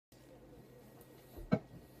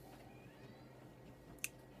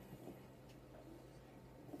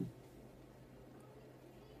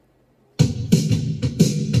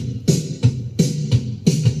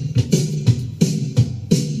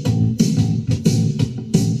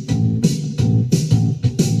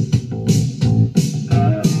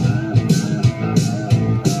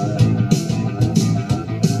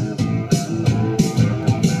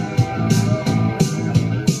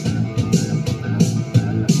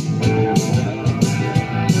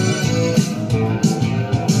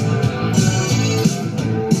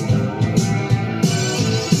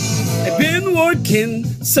working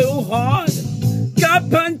so hard, got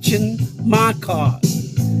punching my card.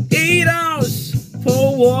 8 hours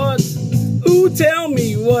for what? Who tell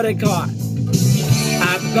me what I got?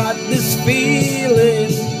 I've got this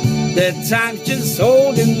feeling that time's just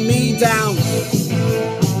holding me down.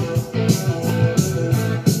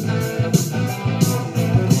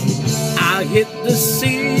 I'll hit the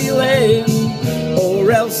ceiling,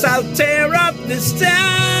 or else I'll tear up this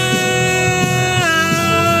town.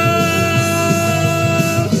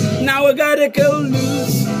 Now I gotta go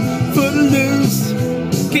loose, footloose,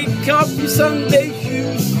 kick off your Sunday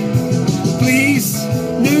shoes. Please,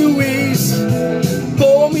 Louise,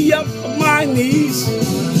 pull me up on my knees.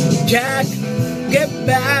 Jack, get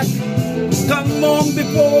back, come on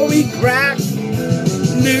before we crack.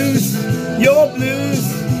 Lose your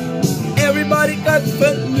blues, everybody got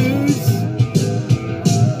footloose.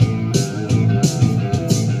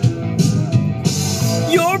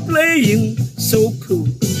 You're playing so cool,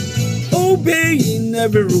 obeying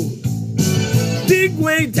every rule. Dig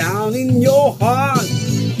way down in your heart,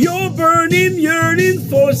 you're burning, yearning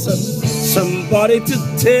for somebody to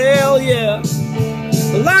tell ya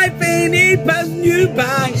life ain't passing you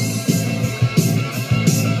by.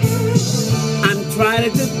 I'm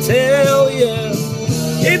trying to tell ya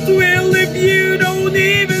it will if you don't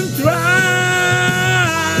even try.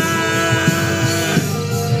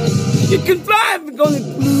 You can fly if you're gonna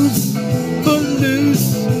lose,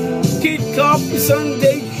 footloose, kick off your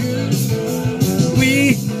Sunday shoes.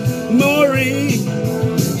 We, Marie,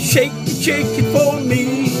 shake it for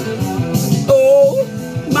me. Oh,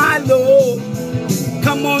 my Lord,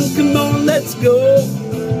 come on, let's go.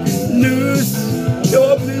 Lose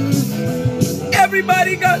your blues,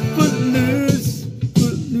 everybody got footloose,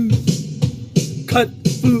 footloose, cut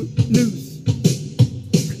footloose,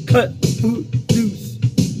 cut footloose,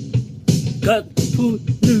 cut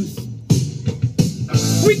footloose.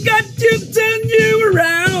 We got to turn you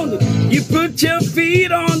around. You put your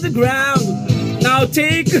feet on the ground. Now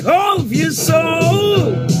take hold of your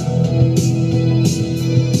soul.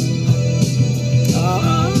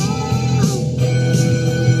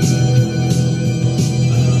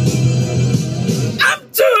 I'm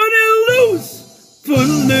turning loose,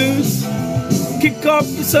 footloose, kick off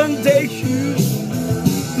your Sunday shoes.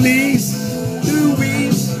 Please,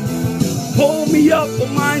 Louise, pull me up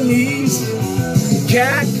on my knees.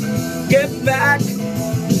 Jack, get back,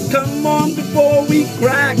 come on before we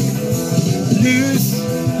crack. Lose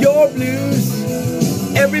your blues,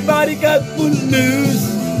 everybody got footloose,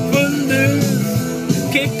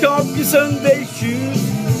 footloose, kick off your Sunday shoes.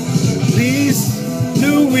 Please,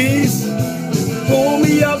 Louise, pull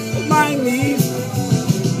me up on my knees.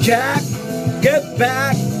 Jack, get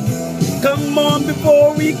back, come on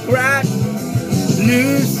before we crack.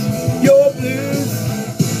 Lose your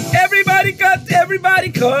blues, everybody cut,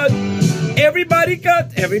 everybody cut, everybody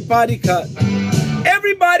cut, everybody cut.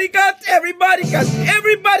 Everybody got, everybody got,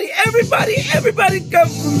 everybody got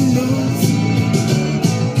footloose.